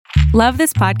Love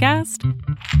this podcast?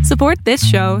 Support this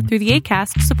show through the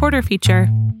Acast supporter feature.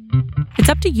 It's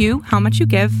up to you how much you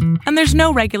give, and there's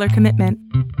no regular commitment.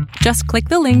 Just click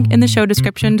the link in the show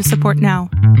description to support now.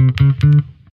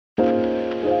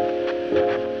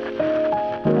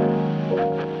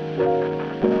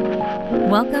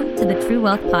 Welcome to the True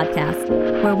Wealth Podcast,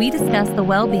 where we discuss the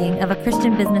well-being of a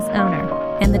Christian business owner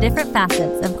and the different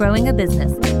facets of growing a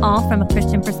business, all from a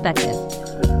Christian perspective.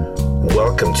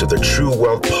 Welcome to the True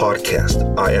Wealth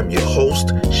Podcast. I am your host,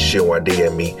 Shiwa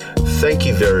Adeyemi. Thank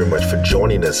you very much for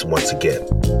joining us once again.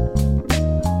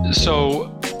 So,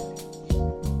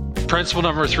 principle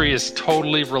number 3 is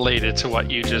totally related to what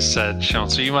you just said, Sean.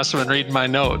 So you must have been reading my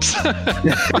notes.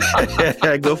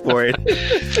 Go for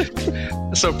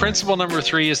it. So principle number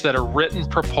 3 is that a written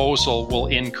proposal will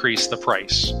increase the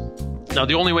price. Now,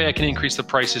 the only way I can increase the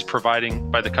price is providing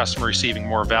by the customer receiving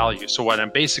more value. So what I'm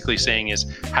basically saying is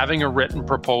having a written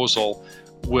proposal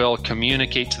will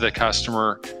communicate to the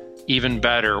customer even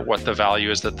better what the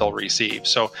value is that they'll receive.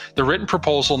 So the written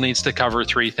proposal needs to cover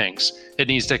 3 things. It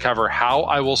needs to cover how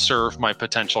I will serve my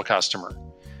potential customer.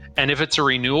 And if it's a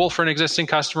renewal for an existing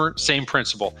customer, same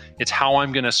principle. It's how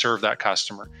I'm going to serve that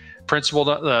customer. Principle,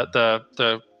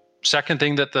 the second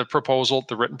thing that the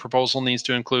written proposal needs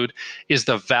to include is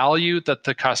the value that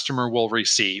the customer will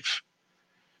receive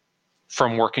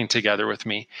from working together with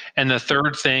me. And the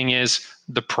third thing is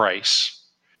the price.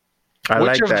 I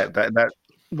like that.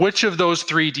 Which of those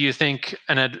 3 do you think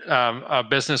a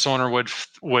business owner would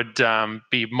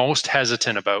be most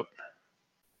hesitant about?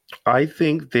 I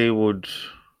think it's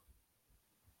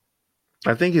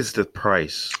the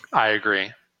price. I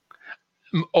agree.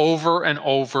 Over and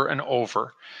over and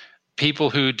over. People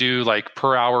who do like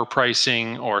per hour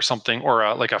pricing or something,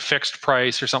 or like a fixed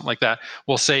price or something like that,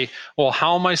 will say, well,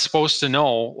 how am I supposed to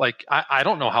know? Like, I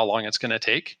don't know how long it's going to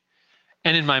take.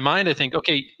 And in my mind, I think,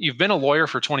 okay, you've been a lawyer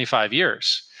for 25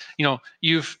 years. You know,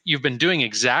 you've been doing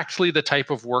exactly the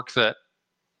type of work that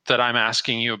I'm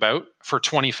asking you about for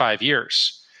 25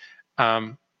 years.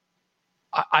 I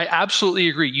absolutely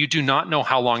agree. You do not know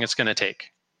how long it's going to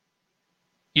take.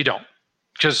 You don't,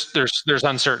 because there's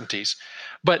uncertainties.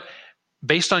 But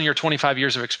based on your 25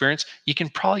 years of experience, you can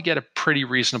probably get a pretty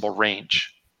reasonable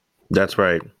range. That's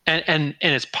right. And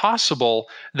it's possible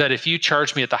that if you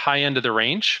charge me at the high end of the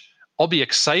range, I'll be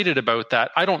excited about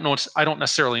that. I don't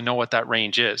necessarily know what that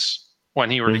range is when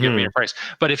he were to give me a price.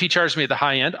 But if he charged me at the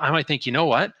high end, I might think, you know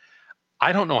what?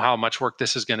 I don't know how much work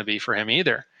this is going to be for him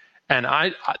either. And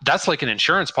that's like an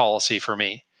insurance policy for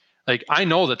me. Like, I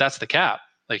know that that's the cap.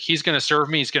 Like, he's going to serve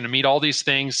me, he's going to meet all these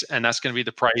things, and that's going to be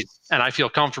the price. And I feel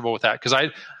comfortable with that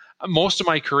because most of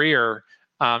my career,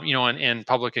 in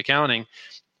public accounting,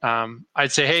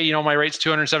 I'd say, hey, my rate's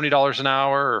 $270 an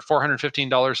hour or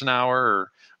 $415 an hour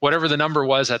or whatever the number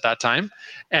was at that time.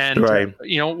 And, right.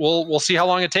 We'll see how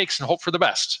long it takes and hope for the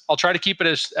best. I'll try to keep it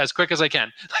as quick as I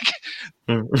can.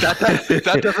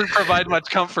 That doesn't provide much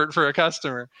comfort for a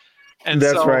customer. And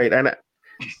that's right. And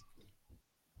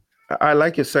I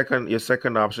like your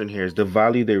second option here is the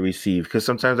value they receive, because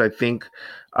sometimes I think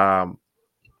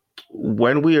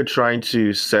when we are trying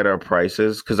to set our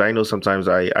prices, because I know sometimes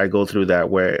I go through that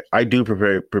where I do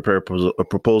prepare a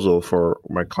proposal for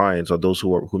my clients or those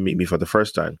who meet me for the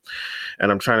first time,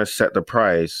 and I'm trying to set the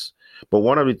price. But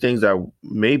one of the things that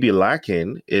may be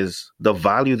lacking is the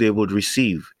value they would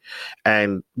receive.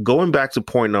 And going back to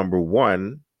point number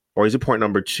 1, or is it point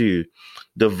number 2?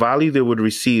 The value they would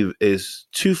receive is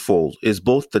twofold. It's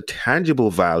both the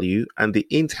tangible value and the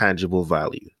intangible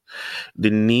value.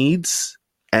 The needs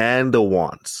and the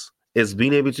wants. It's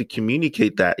being able to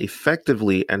communicate that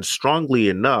effectively and strongly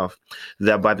enough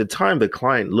that by the time the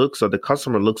client looks or the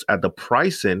customer looks at the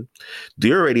pricing,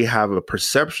 they already have a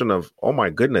perception of, oh my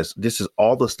goodness, this is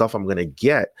all the stuff I'm going to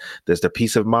get. There's the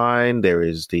peace of mind. There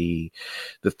is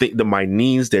my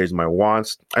needs. There's my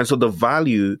wants. And so the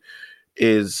value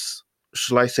is,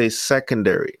 shall I say,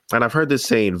 secondary. And I've heard this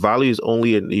saying, value is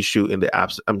only an issue in the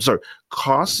absence.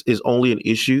 Cost is only an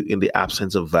issue in the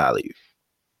absence of value.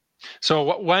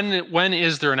 So when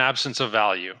is there an absence of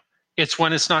value? It's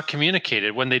when it's not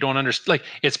communicated, when they don't understand. Like,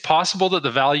 it's possible that the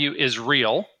value is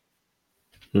real,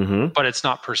 but it's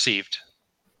not perceived.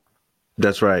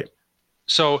 That's right.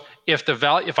 So if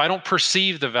I don't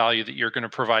perceive the value that you're going to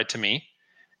provide to me,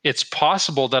 it's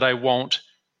possible that I won't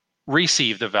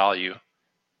receive the value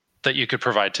that you could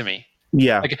provide to me.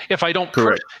 Yeah. Like, if I don't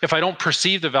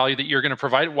perceive the value that you're going to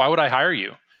provide, why would I hire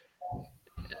you?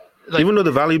 even though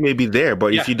the value may be there,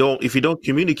 but Yeah. if you don't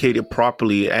communicate it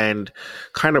properly and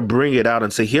kind of bring it out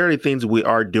and say, here are the things we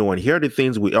are doing, here are the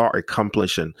things we are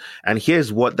accomplishing, and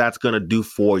here's what that's going to do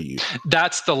for you.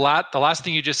 That's the last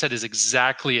thing you just said is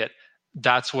exactly it.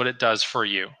 That's what it does for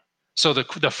you. So the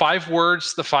 5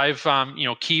 words, the 5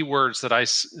 key words that I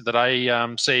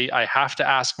say I have to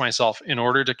ask myself in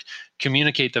order to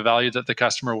communicate the value that the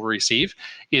customer will receive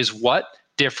is, what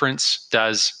difference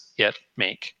does it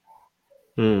make?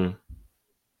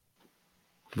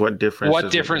 What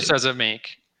difference does it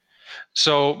make?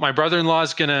 So my brother-in-law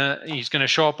is he's gonna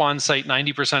show up on site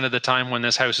 90% of the time when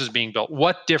this house is being built.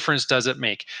 What difference does it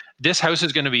make? This house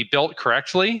is going to be built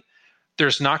correctly.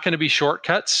 There's not going to be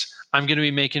shortcuts. I'm going to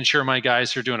be making sure my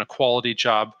guys are doing a quality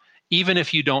job, even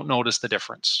if you don't notice the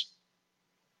difference.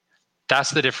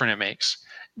 That's the difference it makes.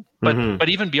 But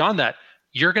even beyond that,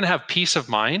 you're going to have peace of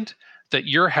mind that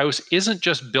your house isn't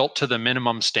just built to the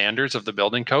minimum standards of the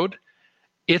building code.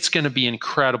 It's going to be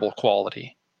incredible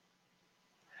quality.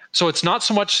 So it's not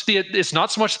so much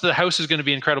the house is going to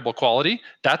be incredible quality.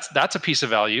 That's a piece of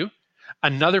value.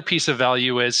 Another piece of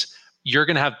value is you're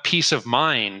going to have peace of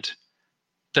mind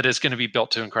that it's going to be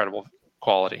built to incredible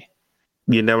quality.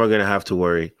 You're never going to have to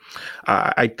worry.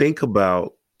 I think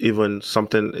about even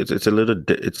something,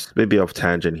 it's maybe off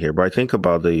tangent here, but I think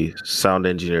about the sound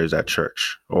engineers at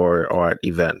church or at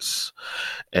events,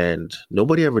 and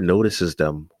nobody ever notices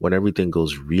them when everything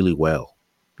goes really well.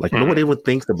 Like nobody even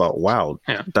thinks about, wow,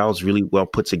 that was really well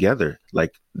put together.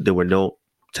 Like there were no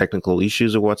technical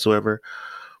issues or whatsoever.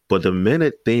 But the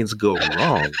minute things go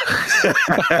wrong,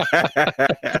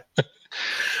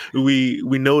 we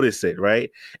notice it, right?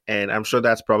 And I'm sure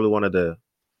that's probably one of the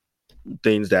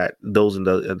things that those in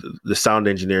the sound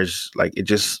engineers, like, it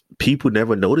just, people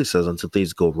never notice us until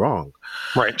things go wrong.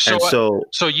 Right. So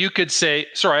you could say,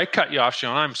 sorry, I cut you off,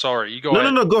 Sean. I'm sorry. You go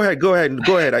ahead. No, go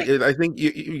ahead. I think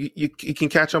you can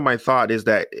catch on my thought is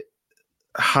that,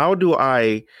 how do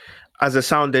I, as a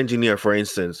sound engineer, for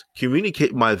instance,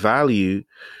 communicate my value,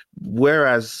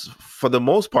 whereas for the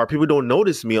most part, people don't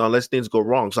notice me unless things go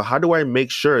wrong. So how do I make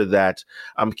sure that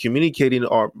I'm communicating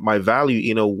my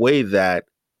value in a way that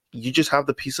you just have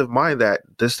the peace of mind that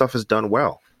this stuff is done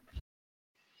well?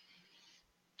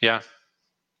 Yeah.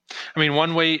 I mean,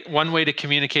 one way to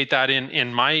communicate that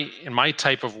in my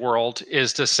type of world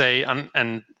is to say,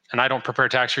 and I don't prepare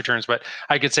tax returns, but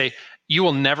I could say, you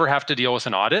will never have to deal with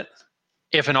an audit.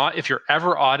 If you're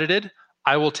ever audited,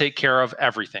 I will take care of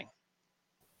everything.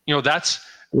 That's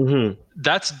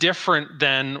different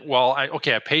than, well,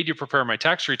 I paid you to prepare my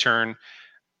tax return.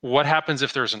 What happens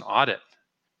if there's an audit?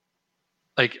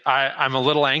 Like I'm a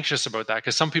little anxious about that,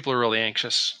 because some people are really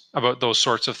anxious about those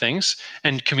sorts of things,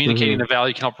 and communicating the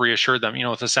value can help reassure them.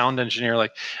 With a sound engineer,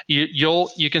 like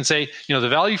you can say, the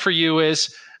value for you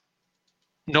is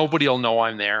nobody will know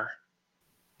I'm there.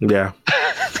 Yeah.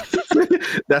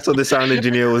 That's what the sound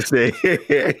engineer would say.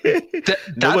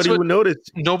 Nobody will notice.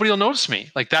 Nobody will notice me.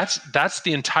 Like that's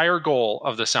the entire goal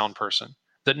of the sound person.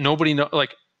 That nobody know.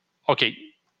 Like, okay,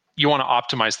 you want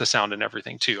to optimize the sound and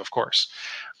everything too, of course,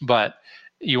 but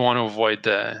you want to avoid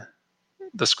the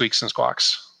squeaks and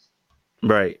squawks.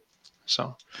 Right.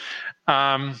 So,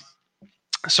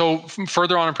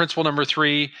 further on in principle number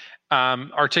 3.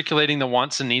 Articulating the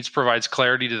wants and needs provides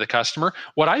clarity to the customer.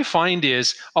 What I find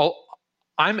is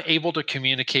I'm able to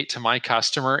communicate to my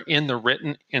customer in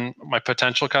my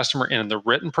potential customer in the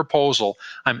written proposal.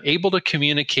 I'm able to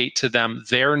communicate to them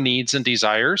their needs and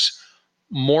desires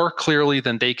more clearly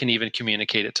than they can even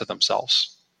communicate it to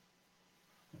themselves.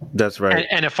 That's right.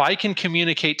 And if I can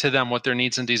communicate to them what their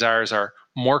needs and desires are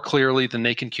more clearly than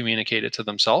they can communicate it to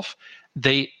themselves,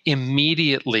 they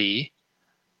immediately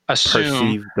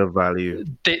perceive the value.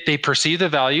 They perceive the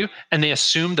value, and they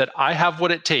assume that I have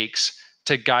what it takes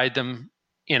to guide them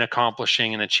in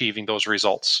accomplishing and achieving those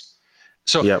results.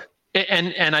 So, yep.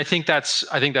 And I think that's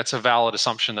a valid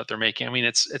assumption that they're making. I mean,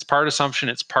 it's part assumption,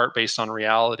 it's part based on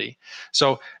reality.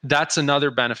 So that's another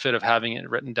benefit of having it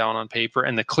written down on paper.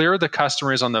 And the clearer the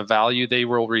customer is on the value they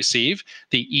will receive,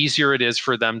 the easier it is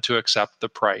for them to accept the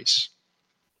price.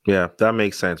 Yeah, that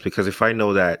makes sense. Because if I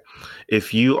know that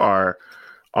if you are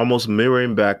almost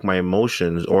mirroring back my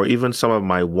emotions or even some of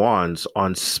my wants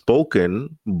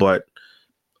unspoken, but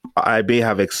I may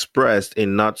have expressed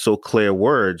in not so clear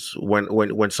words,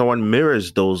 when someone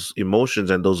mirrors those emotions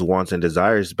and those wants and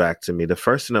desires back to me, the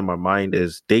first thing in my mind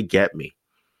is they get me,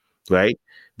 right?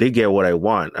 They get what I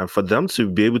want. And for them to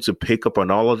be able to pick up on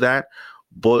all of that,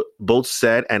 both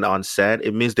said and unsaid,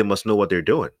 it means they must know what they're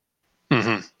doing.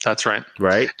 Mm-hmm. That's right.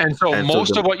 Right. And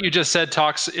most of what you just said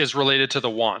is related to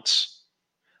the wants,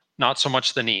 not so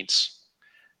much the needs.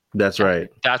 That's right.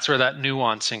 That's where that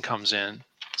nuancing comes in.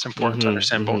 It's important to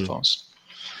understand both those.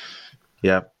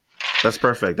 Yeah, that's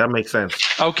perfect. That makes sense.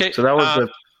 Okay. So that was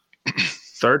the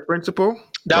third principle.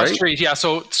 That's right? 3. Yeah.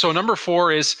 So number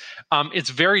 4 is it's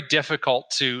very difficult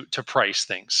to price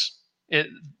things.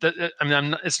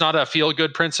 It's not a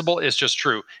feel-good principle. It's just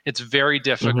true. It's very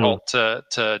difficult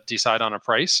to decide on a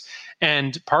price,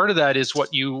 and part of that is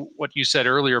what you said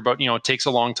earlier about it takes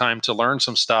a long time to learn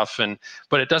some stuff,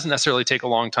 but it doesn't necessarily take a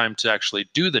long time to actually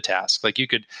do the task. Like you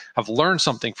could have learned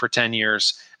something for 10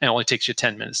 years, and it only takes you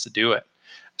 10 minutes to do it.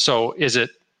 So is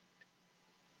it?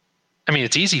 I mean,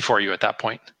 it's easy for you at that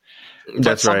point.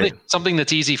 That's right. Something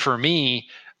that's easy for me,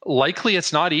 likely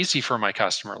it's not easy for my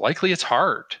customer. Likely it's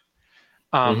hard.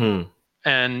 And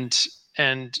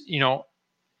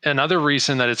another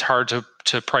reason that it's hard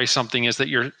to price something is that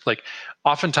you're like,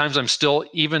 oftentimes I'm still,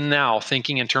 even now,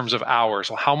 thinking in terms of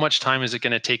hours. Well, how much time is it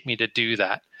going to take me to do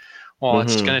that? Well,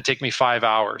 it's going to take me 5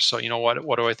 hours. So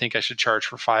what do I think I should charge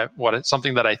for 5?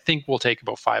 Something that I think will take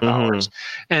about 5 hours.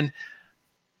 And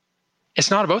it's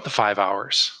not about the 5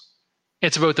 hours.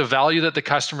 It's about the value that the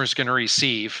customer is going to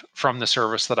receive from the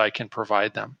service that I can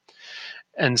provide them.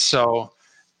 And so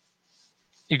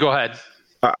you go ahead.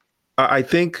 I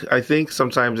think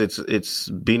sometimes it's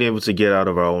being able to get out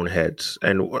of our own heads.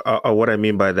 And what I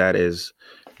mean by that is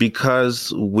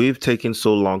because we've taken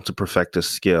so long to perfect a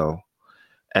skill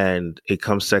and it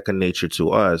comes second nature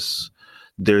to us,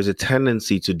 there's a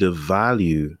tendency to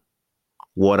devalue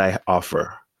what I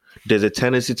offer. There's a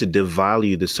tendency to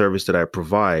devalue the service that I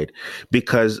provide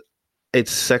because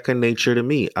it's second nature to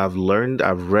me. I've learned,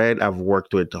 I've read, I've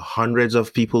worked with hundreds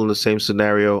of people in the same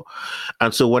scenario.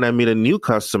 And so when I meet a new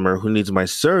customer who needs my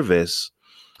service,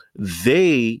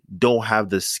 they don't have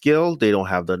the skill, they don't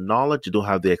have the knowledge, they don't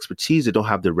have the expertise, they don't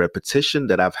have the repetition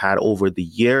that I've had over the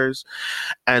years.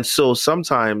 And so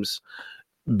sometimes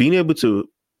being able to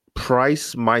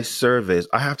price my service,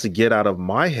 I have to get out of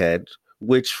my head,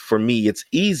 which for me, it's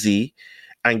easy,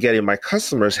 and get in my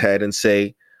customer's head and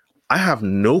say, I have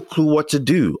no clue what to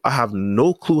do. I have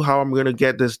no clue how I'm going to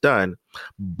get this done,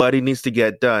 but it needs to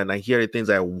get done. I hear the things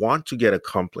I want to get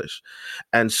accomplished.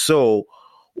 And so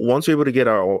once we're able to get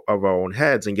out of our own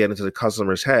heads and get into the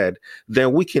customer's head,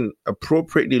 then we can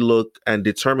appropriately look and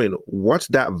determine what's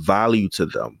that value to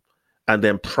them and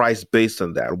then price based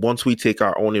on that once we take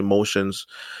our own emotions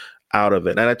out of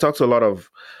it. And I talked to a lot of,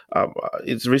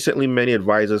 it's recently many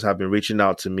advisors have been reaching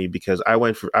out to me because I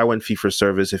went fee for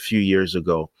service a few years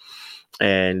ago.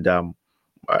 And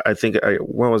I think,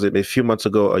 when was it? A few months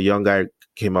ago, a young guy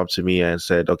came up to me and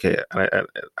said, okay,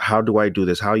 how do I do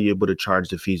this? How are you able to charge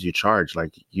the fees you charge?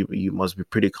 Like you must be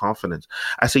pretty confident.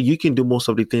 I said, you can do most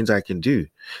of the things I can do.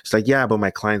 It's like, yeah, but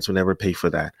my clients will never pay for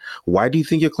that. Why do you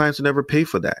think your clients will never pay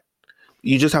for that?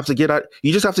 You just have to get out.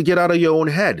 You just have to get out of your own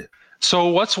head. So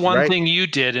what's one thing you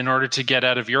did in order to get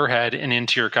out of your head and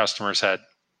into your customer's head,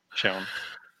 Sean?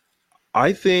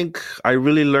 I think I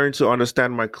really learned to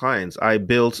understand my clients. I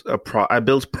built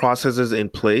processes in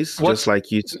place, just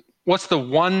like you. What's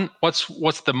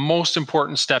the most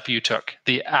important step you took?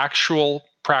 The actual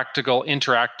practical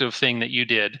interactive thing that you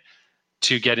did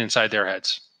to get inside their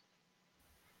heads?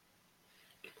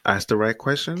 Ask the right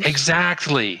questions.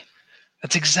 Exactly.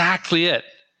 That's exactly it.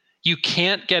 You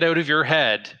can't get out of your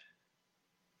head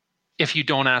if you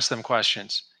don't ask them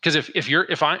questions. Because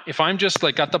if I'm just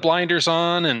like got the blinders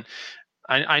on and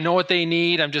I know what they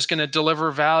need, I'm just going to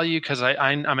deliver value because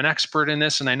I'm an expert in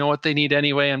this and I know what they need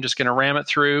anyway. I'm just going to ram it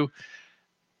through.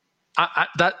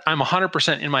 I'm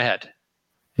 100% in my head.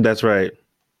 That's right.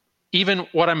 Even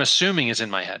what I'm assuming is in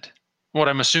my head. What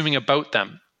I'm assuming about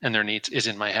them and their needs is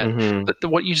in my head. But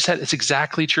what you said is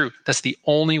exactly true. That's the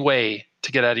only way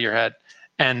to get out of your head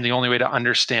and the only way to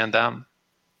understand them.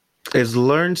 Is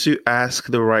learn to ask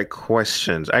the right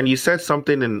questions. And you said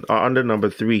something under number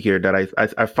 3 here that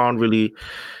I found really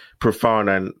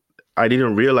profound, and I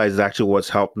didn't realize actually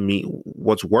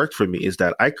what's worked for me is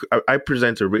that I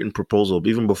present a written proposal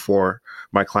even before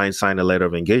my client signed a letter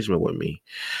of engagement with me.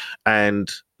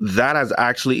 And that has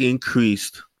actually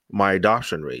increased my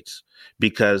adoption rates.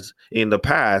 Because in the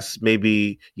past,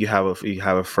 maybe you have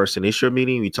a first initial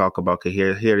meeting, we talk about, okay,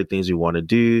 here are the things you want to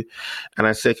do. And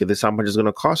I say, okay, this is how much it's going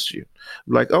to cost you.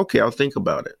 I'm like, okay, I'll think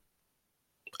about it.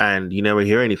 And you never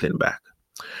hear anything back.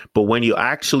 But when you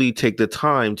actually take the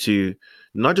time to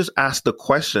not just ask the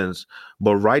questions,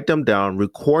 but write them down,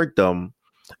 record them.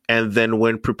 And then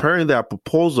when preparing that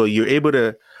proposal, you're able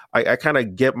to, I kind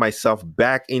of get myself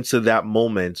back into that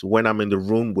moment when I'm in the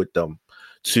room with them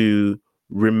to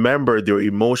remember their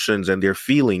emotions and their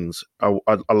feelings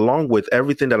along with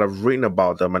everything that I've written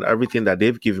about them and everything that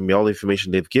they've given me, all the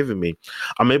information they've given me.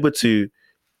 I'm able to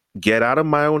get out of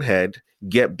my own head,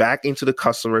 get back into the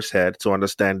customer's head to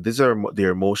understand these are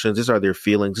their emotions, these are their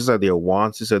feelings, these are their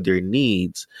wants, these are their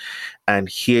needs. And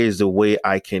here's the way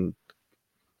I can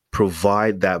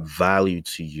provide that value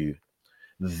to you.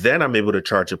 Then I'm able to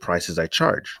charge the prices I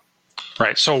charge.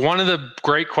 Right. So one of the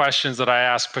great questions that I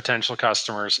ask potential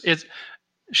customers is,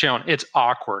 Shaun, it's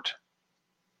awkward.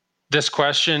 This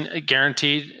question,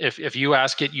 guaranteed, if you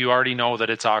ask it, you already know that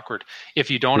it's awkward.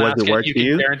 If you don't ask it, you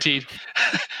can guaranteed.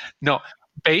 No,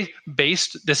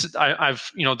 based. This is I've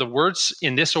the words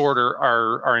in this order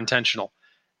are intentional.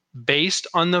 Based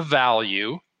on the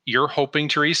value you're hoping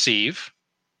to receive,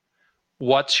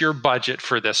 what's your budget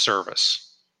for this service?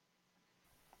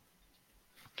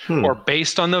 Or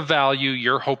based on the value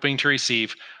you're hoping to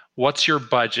receive, what's your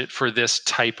budget for this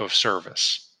type of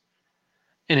service?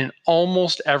 And in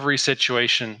almost every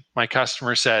situation, my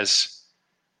customer says,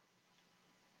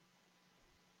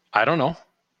 I don't know.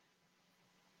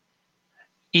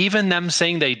 Even them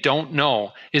saying they don't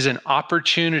know is an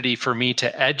opportunity for me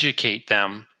to educate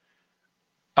them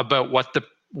about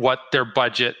what their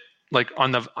budget, like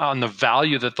on the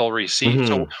value that they'll receive. Mm-hmm.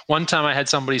 So one time I had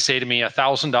somebody say to me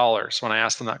 $1,000 when I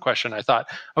asked them that question. I thought,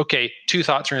 okay, two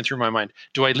thoughts ran through my mind.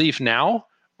 Do I leave now?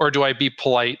 Or do I be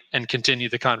polite and continue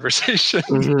the conversation?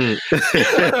 Mm-hmm.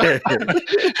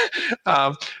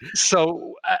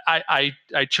 So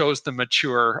I chose the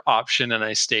mature option, and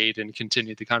I stayed and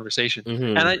continued the conversation.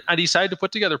 Mm-hmm. And I decided to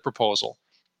put together a proposal,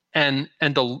 and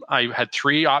I had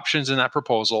three options in that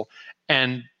proposal,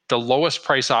 and the lowest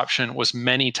price option was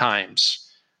many times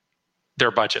their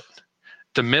budget.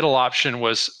 The middle option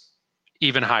was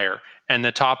even higher, and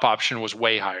the top option was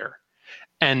way higher.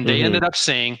 And they ended up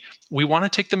saying, we want to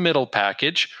take the middle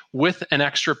package with an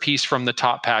extra piece from the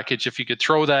top package. If you could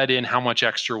throw that in, how much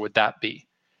extra would that be?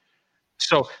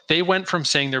 So they went from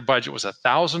saying their budget was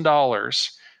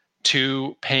 $1,000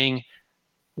 to paying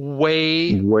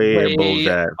way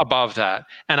above that.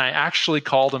 And I actually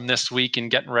called them this week and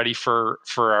getting ready for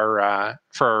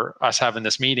us having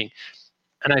this meeting.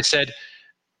 And I said,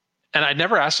 and I'd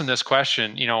never asked them this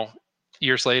question,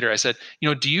 years later, I said,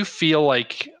 do you feel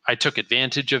like I took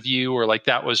advantage of you, or like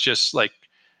that was just like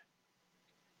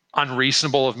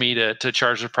unreasonable of me to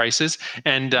charge the prices?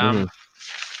 And I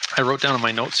wrote down in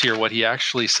my notes here what he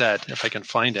actually said, if I can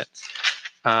find it.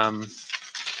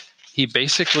 He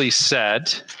basically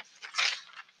said,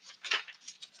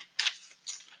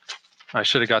 I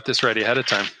should have got this ready ahead of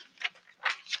time.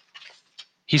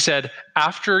 He said,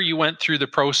 after you went through the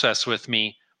process with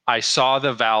me, I saw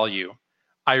the value.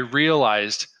 I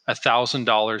realized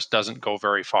 $1,000 doesn't go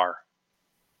very far.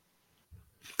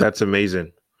 That's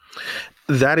amazing.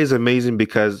 That is amazing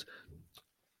because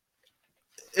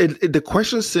the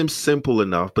question seems simple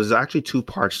enough, but there's actually two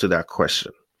parts to that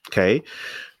question. Okay.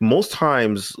 Most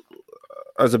times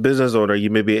as a business owner,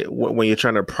 you maybe, when you're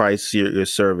trying to price your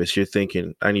service, you're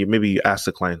thinking, and you ask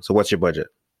the client, so what's your budget?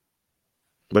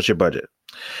 What's your budget?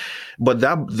 But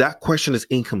that question is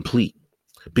incomplete,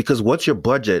 because what's your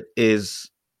budget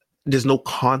there's no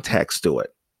context to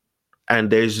it. And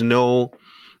there's no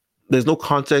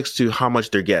context to how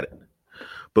much they're getting.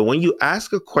 But when you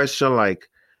ask a question like,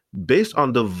 based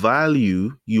on the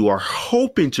value you are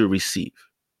hoping to receive,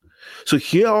 so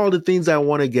here are all the things I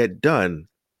want to get done,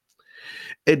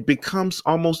 it becomes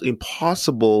almost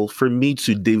impossible for me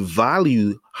to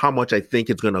devalue how much I think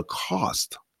it's going to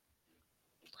cost.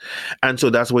 And so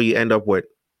that's where you end up with,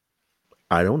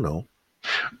 I don't know.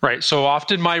 Right. So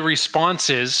often my response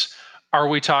is, are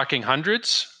we talking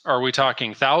hundreds? Are we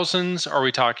talking thousands? Are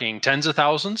we talking tens of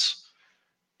thousands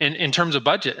in terms of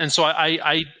budget? And so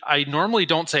I normally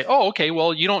don't say, oh, okay,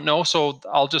 well, you don't know, so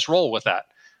I'll just roll with that.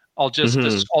 I'll just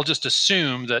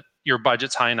assume that your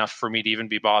budget's high enough for me to even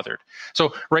be bothered.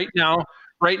 So right now,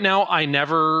 I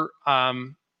never, I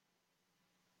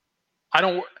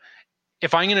don't.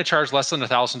 If I'm going to charge less than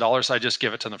 $1,000, I just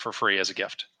give it to them for free as a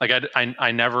gift. Like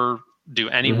I never do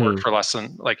any work for less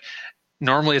than, like,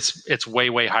 normally it's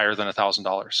way higher than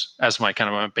 $1,000 as my kind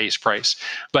of my base price.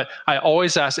 But I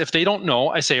always ask, if they don't know,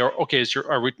 I say, okay,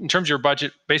 are we, in terms of your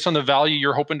budget, based on the value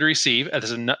you're hoping to receive,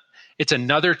 it's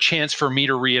another chance for me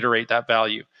to reiterate that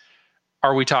value.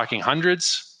 Are we talking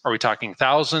hundreds? Are we talking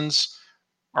thousands?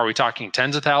 Are we talking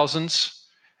tens of thousands?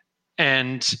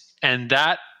 And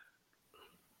that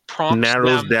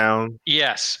narrows down.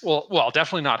 Yes. Well,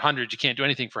 definitely not hundreds. You can't do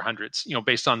anything for hundreds,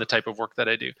 based on the type of work that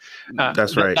I do.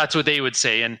 That's right. That's what they would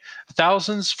say. And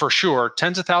thousands for sure.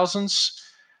 Tens of thousands.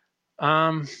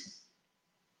 I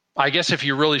guess if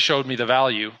you really showed me the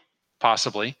value,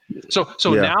 possibly. So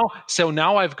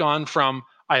now I've gone from,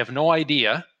 I have no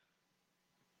idea,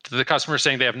 to the customer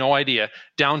saying they have no idea,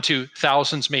 down to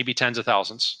thousands, maybe tens of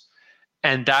thousands.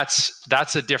 And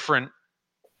that's a different,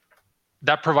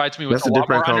 that provides me with That's a a lot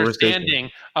more different conversation.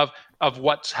 understanding of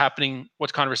what's happening,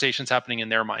 what conversations happening in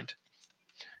their mind.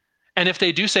 And if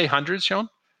they do say hundreds, Sean,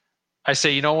 I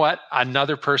say, you know what?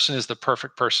 Another person is the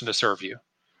perfect person to serve you.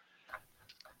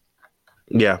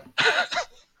 Yeah.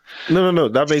 No.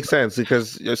 That makes sense,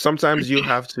 because sometimes you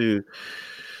have to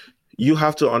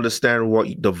understand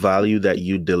what the value that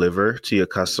you deliver to your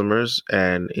customers.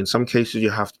 And in some cases,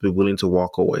 you have to be willing to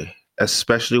walk away,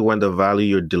 especially when the value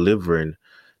you're delivering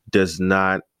does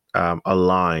not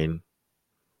align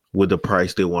with the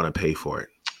price they want to pay for it.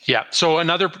 Yeah. So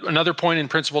another point in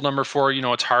principle number 4,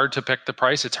 it's hard to pick the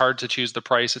price. It's hard to choose the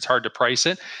price. It's hard to price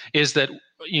it, is that,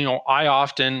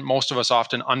 most of us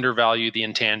often undervalue the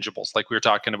intangibles, like we were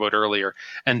talking about earlier.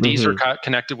 And these are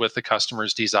connected with the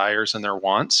customer's desires and their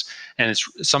wants. And it's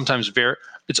sometimes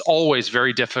it's always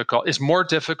very difficult. It's more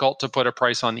difficult to put a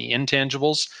price on the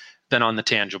intangibles than on the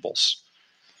tangibles.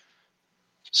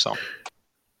 So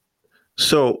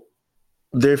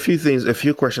there are a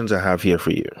few questions I have here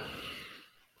for you.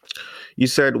 You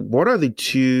said, what are the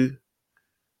 2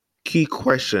 key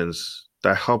questions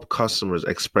that help customers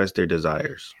express their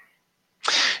desires?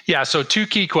 Yeah, so 2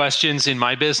 key questions in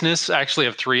my business. I actually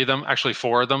have 3 of them, actually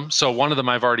 4 of them. So one of them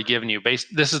I've already given you.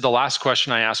 This is the last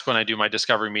question I ask when I do my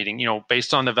discovery meeting.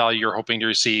 Based on the value you're hoping to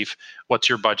receive, what's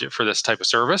your budget for this type of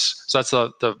service? So that's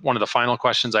the one of the final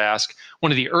questions I ask.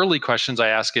 One of the early questions I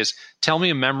ask is, tell me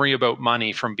a memory about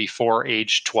money from before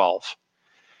age 12.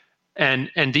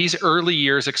 And these early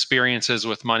years experiences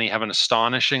with money have an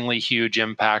astonishingly huge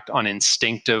impact on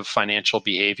instinctive financial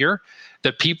behavior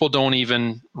that people don't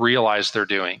even realize they're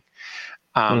doing.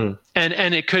 And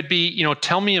it could be,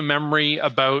 tell me a memory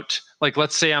about, like,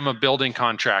 let's say I'm a building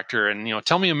contractor, and,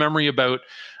 tell me a memory about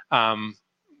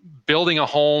building a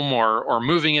home or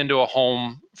moving into a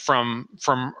home from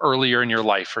earlier in your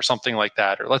life or something like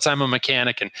that. Or let's say I'm a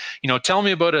mechanic, and, tell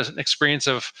me about an experience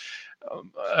of,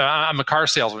 I'm a car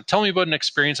salesman. Tell me about an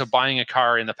experience of buying a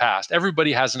car in the past.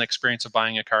 Everybody has an experience of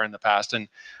buying a car in the past, and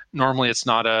normally it's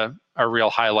not a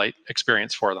real highlight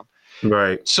experience for them.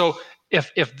 Right. So if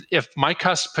my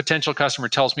potential customer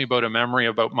tells me about a memory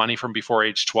about money from before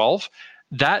age 12,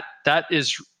 that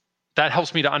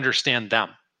helps me to understand them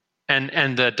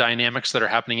and the dynamics that are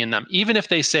happening in them. Even if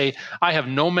they say, I have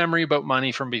no memory about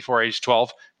money from before age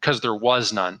 12 because there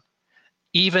was none,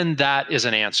 even that is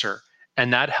an answer.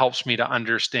 And that helps me to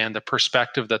understand the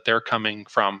perspective that they're coming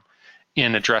from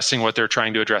in addressing what they're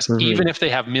trying to address, even if they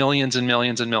have millions and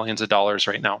millions and millions of dollars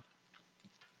right now.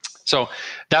 So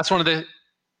that's one of the...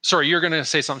 Sorry, you're going to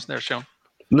say something there, Sean?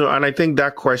 No, and I think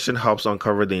that question helps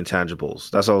uncover the intangibles.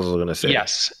 That's all I was going to say.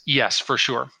 Yes, for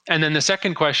sure. And then the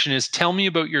second question is, tell me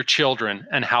about your children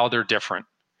and how they're different.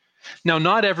 Now,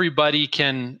 not everybody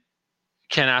can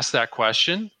ask that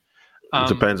question. It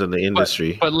depends on the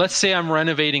industry. But let's say I'm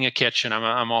renovating a kitchen.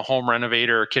 I'm a home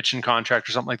renovator or kitchen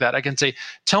contractor, something like that. I can say,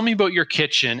 tell me about your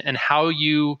kitchen and how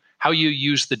you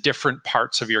use the different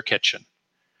parts of your kitchen.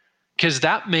 Because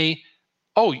that may,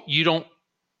 you don't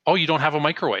have a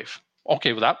microwave.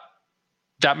 Okay, well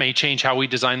that may change how we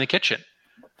design the kitchen.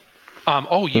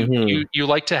 You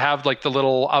like to have like the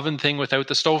little oven thing without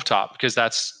the stovetop, because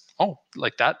that's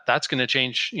going to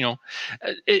change.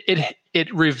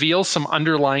 It reveals some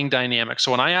underlying dynamics.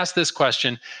 So when I ask this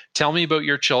question, tell me about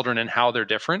your children and how they're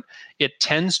different, it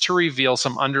tends to reveal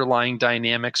some underlying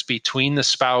dynamics between the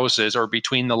spouses or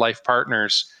between the life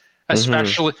partners,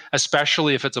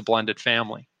 especially if it's a blended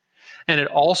family. And it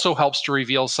also helps to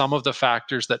reveal some of the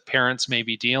factors that parents may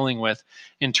be dealing with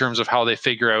in terms of how they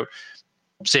figure out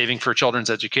saving for children's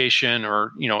education,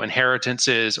 or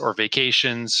inheritances or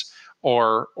vacations,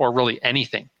 or really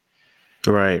anything.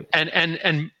 Right.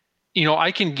 And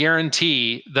I can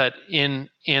guarantee that in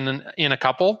a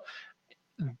couple,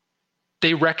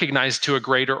 they recognize to a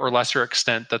greater or lesser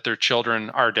extent that their children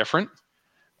are different.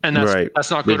 And that's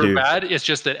not good or bad. It's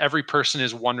just that every person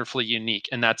is wonderfully unique,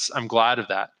 and I'm glad of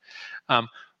that.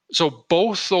 So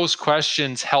both those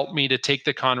questions help me to take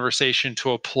the conversation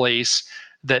to a place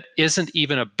that isn't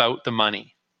even about the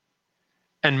money.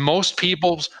 And most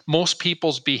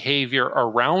people's behavior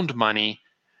around money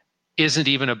isn't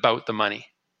even about the money.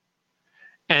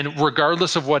 And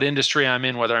regardless of what industry I'm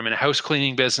in, whether I'm in a house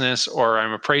cleaning business, or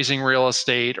I'm appraising real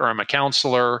estate, or I'm a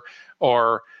counselor,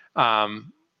 or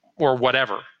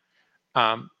whatever,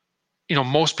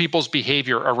 most people's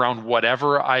behavior around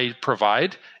whatever I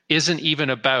provide isn't even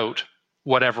about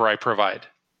whatever I provide.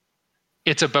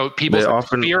 It's about people's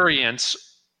experience,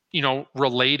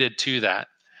 related to that.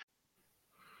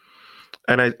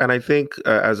 And I think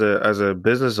as a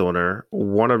business owner,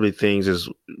 one of the things is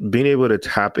being able to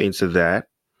tap into that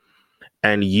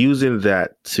and using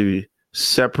that to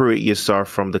separate yourself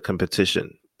from the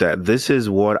competition. That this is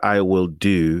what I will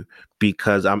do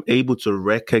because I'm able to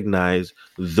recognize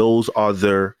those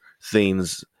other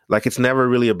things. Like it's never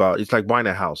really about, it's like buying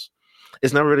a house.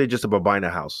 It's not really just about buying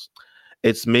a house.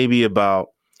 It's maybe about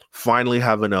finally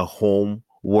having a home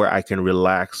where I can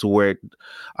relax, where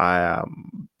my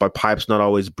pipe's not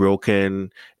always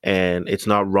broken and it's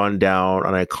not run down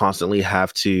and I constantly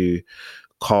have to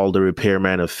call the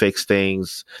repairman to fix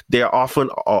things. There are often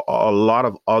a lot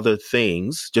of other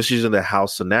things, just using the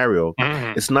house scenario.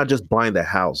 Mm-hmm. It's not just buying the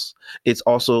house. It's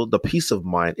also the peace of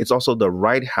mind. It's also the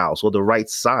right house or the right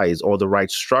size or the right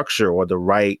structure or the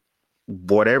right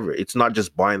whatever. It's not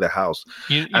just buying the house.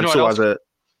 You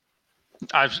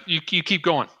keep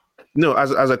going. No,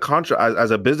 as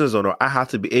a business owner, I have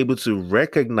to be able to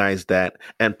recognize that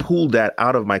and pull that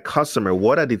out of my customer.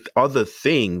 What are the other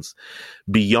things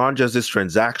beyond just this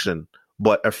transaction,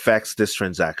 but affects this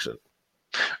transaction?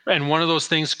 And one of those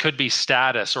things could be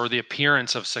status or the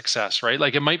appearance of success, right?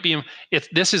 Like it might be, if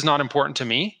this is not important to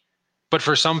me, but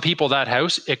for some people, that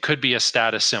house, it could be a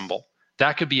status symbol.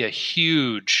 That could be a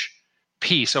huge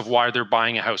piece of why they're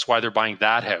buying a house, why they're buying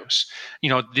that house.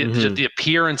 The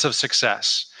appearance of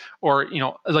success. Or,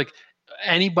 like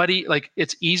anybody, like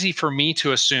it's easy for me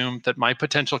to assume that my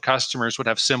potential customers would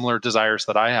have similar desires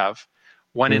that I have,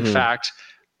 when in fact,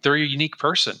 they're a unique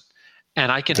person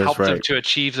and I can help them to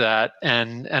achieve that.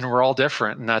 And we're all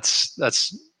different. And it's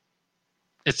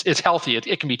healthy.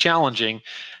 It can be challenging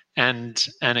and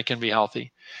it can be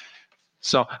healthy.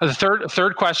 So the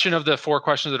third question of the 4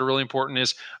 questions that are really important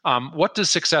is, what does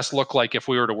success look like if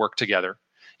we were to work together?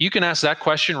 You can ask that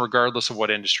question regardless of what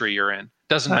industry you're in.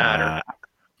 Doesn't matter.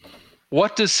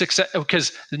 What does success,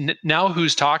 because now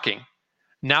who's talking?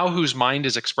 Now whose mind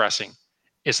is expressing?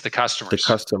 It's the customers.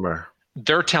 The customer.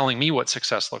 They're telling me what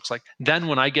success looks like. Then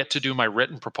when I get to do my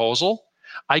written proposal,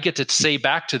 I get to say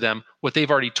back to them what they've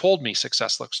already told me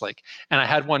success looks like. And I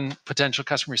had one potential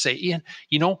customer say, Ian,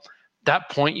 that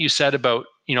point you said about,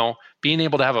 being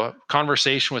able to have a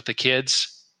conversation with the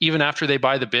kids even after they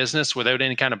buy the business without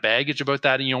any kind of baggage about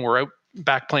that. And, we're out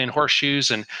back playing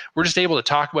horseshoes and we're just able to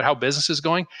talk about how business is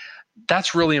going.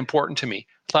 That's really important to me.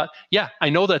 I thought, yeah, I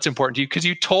know that's important to you because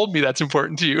you told me that's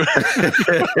important to you.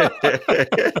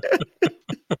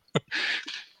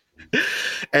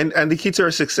 And the key to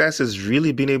our success is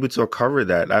really being able to cover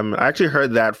that. I actually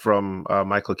heard that from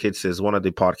Michael Kitces, one of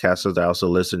the podcasters that I also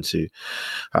listen to.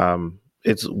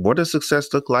 It's what does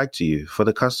success look like to you for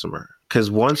the customer?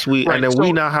 Because once we, right. And then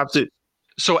we now have to.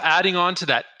 So adding on to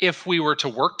that, if we were to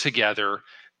work together,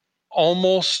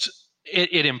 almost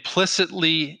it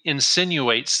implicitly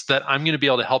insinuates that I'm going to be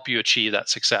able to help you achieve that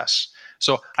success.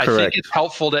 So I think it's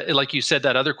helpful that, like you said,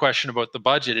 that other question about the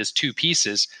budget is 2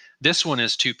 pieces. This one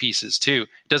is 2 pieces too.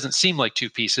 It doesn't seem like 2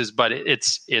 pieces, but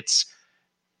it's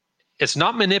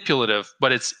not manipulative,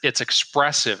 but it's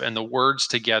expressive, and the words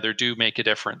together do make a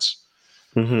difference.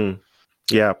 Mm-hmm.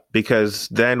 Yeah, because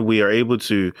then we are able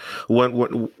to,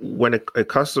 when a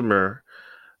customer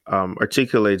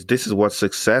articulates, this is what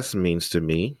success means to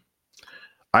me,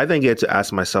 I then get to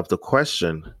ask myself the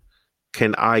question,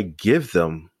 can I give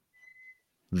them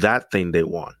that thing they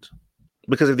want?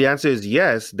 Because if the answer is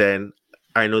yes, then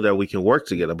I know that we can work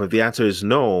together. But if the answer is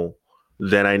no,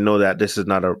 then I know that this is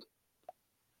not a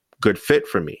good fit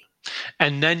for me.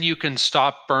 And then you can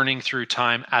stop burning through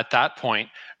time at that point,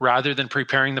 rather than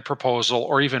preparing the proposal,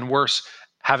 or even worse,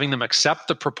 having them accept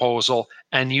the proposal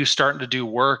and you starting to do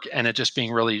work and it just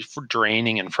being really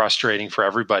draining and frustrating for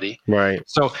everybody. Right.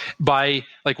 So when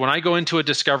I go into a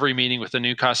discovery meeting with a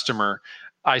new customer,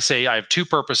 I say I have 2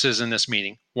 purposes in this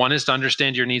meeting. One is to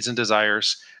understand your needs and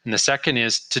desires. And the second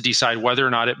is to decide whether or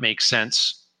not it makes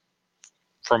sense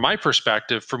from my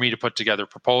perspective for me to put together a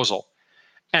proposal.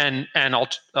 And I'll,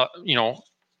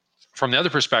 from the other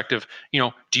perspective,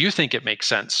 do you think it makes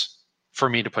sense for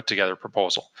me to put together a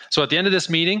proposal? So at the end of this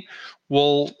meeting,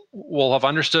 we'll have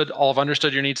understood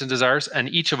your needs and desires, and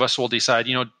each of us will decide,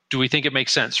 do we think it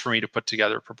makes sense for me to put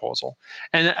together a proposal?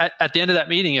 And at the end of that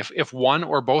meeting, if one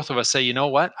or both of us say, you know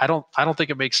what, I don't think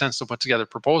it makes sense to put together a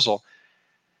proposal.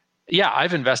 Yeah,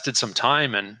 I've invested some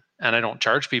time and I don't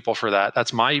charge people for that.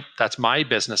 That's my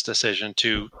business decision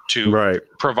to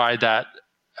provide that,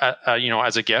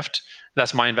 as a gift.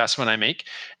 That's my investment I make.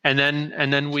 And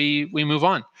then we move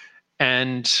on.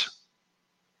 And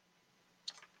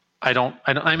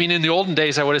I mean, in the olden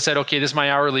days, I would have said, okay, this is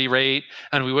my hourly rate,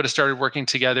 and we would have started working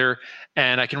together.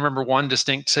 And I can remember one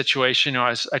distinct situation.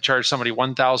 I charged somebody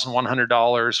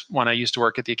 $1,100 when I used to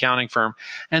work at the accounting firm,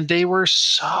 and they were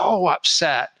so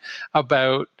upset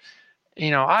about,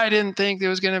 I didn't think it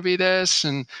was going to be this,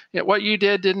 and what you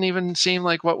did didn't even seem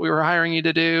like what we were hiring you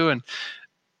to do. And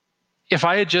if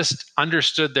I had just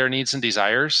understood their needs and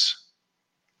desires,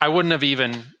 we wouldn't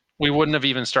have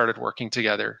even started working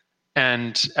together,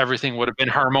 and everything would have been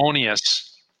harmonious.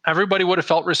 Everybody would have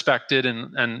felt respected,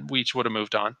 and we each would have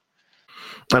moved on.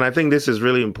 And I think this is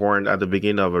really important at the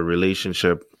beginning of a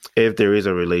relationship. If there is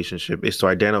a relationship, is to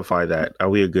identify that. Are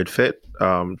we a good fit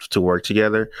to work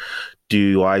together?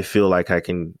 Do I feel like I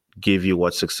can give you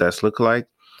what success look like?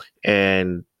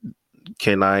 And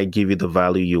can I give you the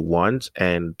value you want?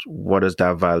 And what does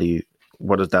that value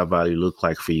look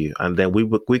like for you? And then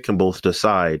we can both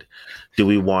decide, do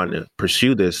we want to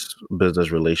pursue this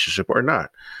business relationship or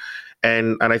not?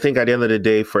 And I think at the end of the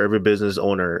day, for every business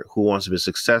owner who wants to be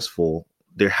successful,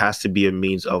 there has to be a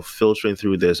means of filtering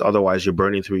through this. Otherwise, you're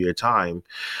burning through your time.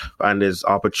 And there's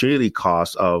opportunity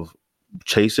cost of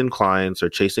chasing clients or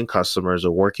chasing customers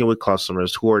or working with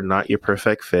customers who are not your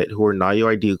perfect fit, who are not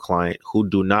your ideal client, who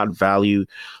do not value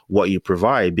what you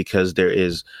provide, because there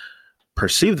is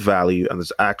perceived value and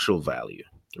there's actual value,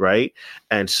 right?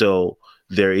 And so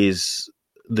there is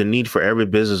the need for every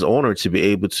business owner to be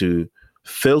able to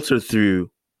filter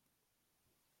through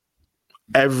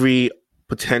every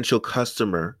potential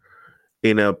customer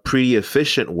in a pretty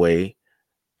efficient way,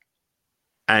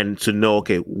 and to know,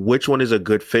 okay, which one is a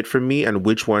good fit for me and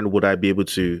which one would I be able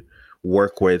to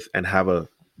work with and have a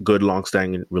good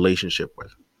long-standing relationship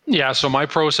with. Yeah, so my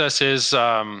process is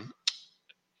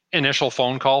initial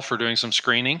phone call for doing some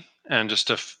screening and just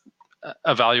to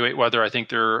evaluate whether I think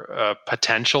they're a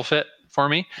potential fit for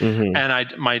me. Mm-hmm.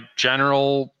 And my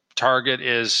general target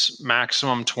is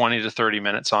maximum 20 to 30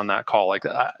 minutes on that call. Like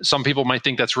some people might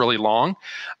think that's really long.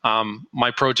 My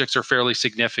projects are fairly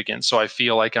significant, so I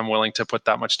feel like I'm willing to put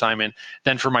that much time in.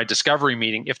 Then for my discovery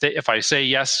meeting, if I say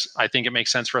yes, I think it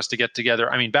makes sense for us to get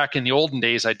together. I mean, back in the olden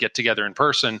days, I'd get together in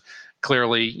person.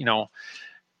 Clearly,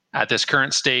 at this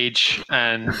current stage,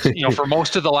 and for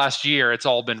most of the last year, it's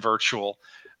all been virtual.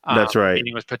 That's right.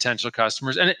 Meeting with potential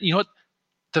customers, and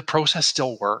the process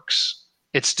still works.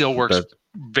 It still works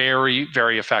very,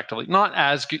 very effectively. Not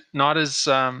as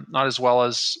well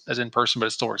as in person, but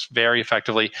it still works very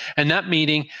effectively. And that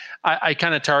meeting, I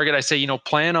kind of target. I say,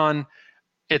 plan on.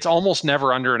 It's almost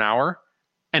never under an hour,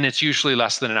 and it's usually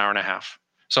less than an hour and a half.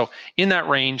 So in that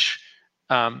range,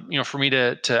 for me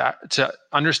to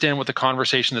understand what the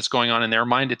conversation that's going on in their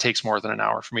mind, it takes more than an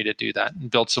hour for me to do that and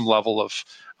build some level of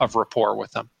rapport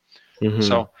with them. Mm-hmm.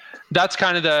 So that's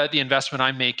kind of the investment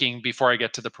I'm making before I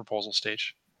get to the proposal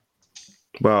stage.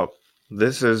 Well,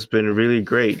 this has been really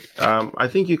great. I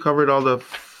think you covered all the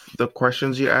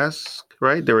questions you asked,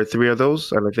 right? There were 3 of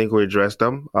those, and I think we addressed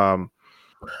them.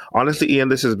 Honestly, Ian,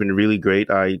 this has been really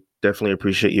great. I definitely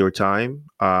appreciate your time.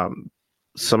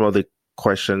 Some of the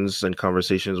questions and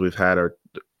conversations we've had are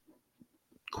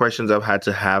questions I've had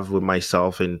to have with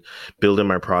myself in building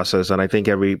my process. And I think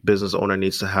every business owner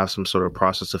needs to have some sort of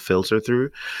process to filter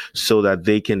through so that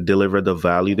they can deliver the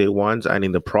value they want. And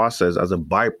in the process, as a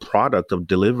byproduct of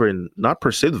delivering not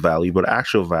perceived value, but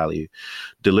actual value,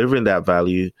 delivering that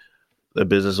value, the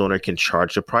business owner can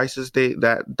charge the prices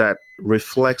that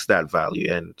reflects that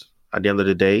value. And at the end of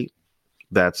the day,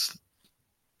 that's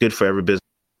good for every business.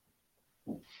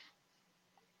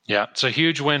 Yeah, it's a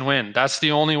huge win-win. That's the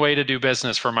only way to do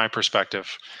business from my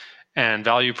perspective. And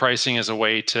value pricing is a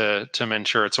way to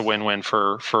ensure it's a win-win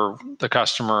for the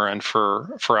customer and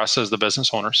for us as the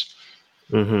business owners.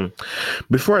 Mm-hmm.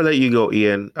 Before I let you go,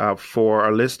 Ian, for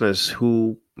our listeners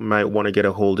who might want to get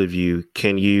a hold of you,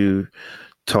 can you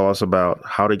tell us about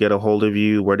how to get a hold of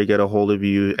you, where to get a hold of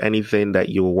you, anything that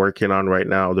you're working on right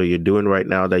now, that you're doing right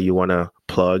now that you want to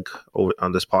plug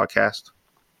on this podcast?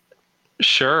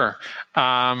 Sure.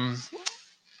 My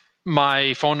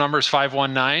phone number is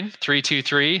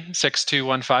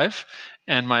 519-323-6215.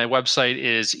 And my website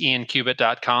is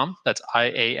iancubit.com. That's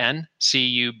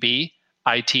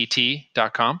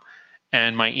IANCUBITT.com.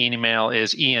 And my email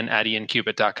is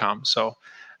ian@iancubit.com. So,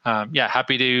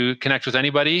 happy to connect with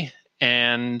anybody.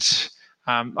 And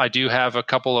I do have a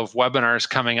couple of webinars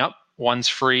coming up. One's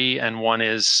free and one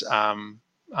is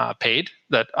paid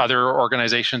that other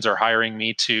organizations are hiring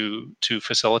me to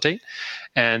facilitate,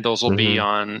 and those will be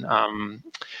on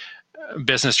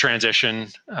business transition,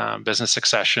 business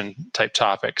succession type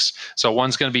topics. So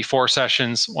one's going to be 4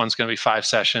 sessions, one's going to be 5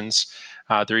 sessions.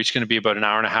 They're each going to be about an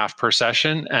hour and a half per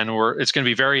session, and it's going to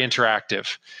be very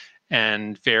interactive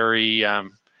and very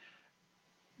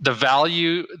the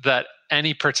value that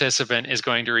any participant is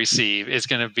going to receive is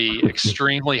going to be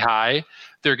extremely high.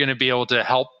 They're going to be able to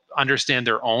help understand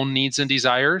their own needs and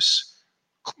desires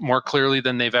more clearly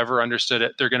than they've ever understood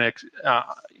it. They're going to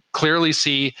clearly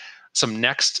see some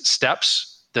next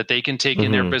steps that they can take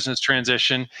in their business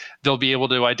transition. They'll be able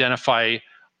to identify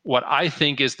what I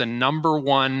think is the number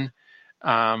one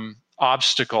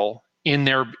obstacle in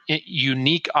their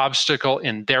unique obstacle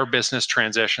in their business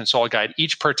transition. So I'll guide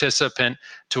each participant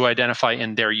to identify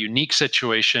in their unique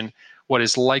situation what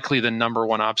is likely the number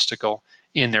one obstacle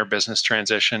in their business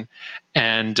transition.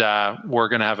 And we're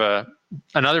going to have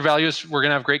another value is we're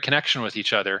going to have great connection with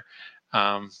each other.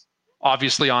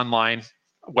 Obviously online.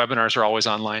 Webinars are always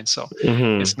online, so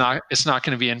it's not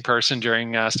going to be in person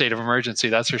during a state of emergency.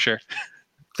 That's for sure.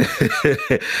 All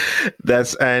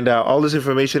this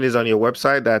information is on your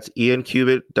website. That's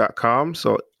iancubit.com.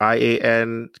 So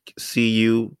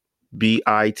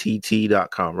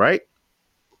IANCUBITT.com, right?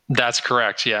 That's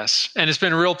correct. Yes. And it's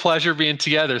been a real pleasure being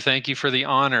together. Thank you for the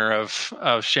honor of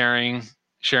sharing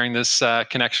this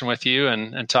connection with you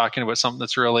and talking about something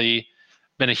that's really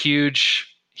been a huge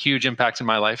impact in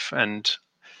my life. And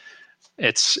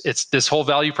it's this whole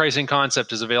value pricing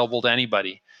concept is available to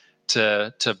anybody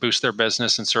to boost their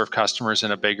business and serve customers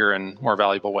in a bigger and more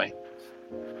valuable way.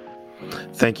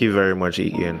 Thank you very much,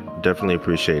 Ian. Definitely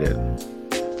appreciate it.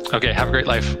 Okay, have a great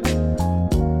life.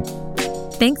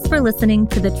 Thanks for listening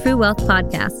to the True Wealth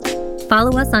Podcast.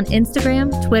 Follow us on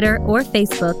Instagram, Twitter, or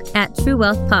Facebook at True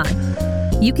Wealth Pod.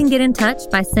 You can get in touch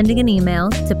by sending an email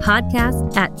to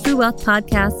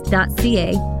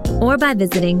podcast@truewealthpodcast.ca or by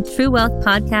visiting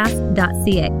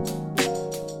truewealthpodcast.ca.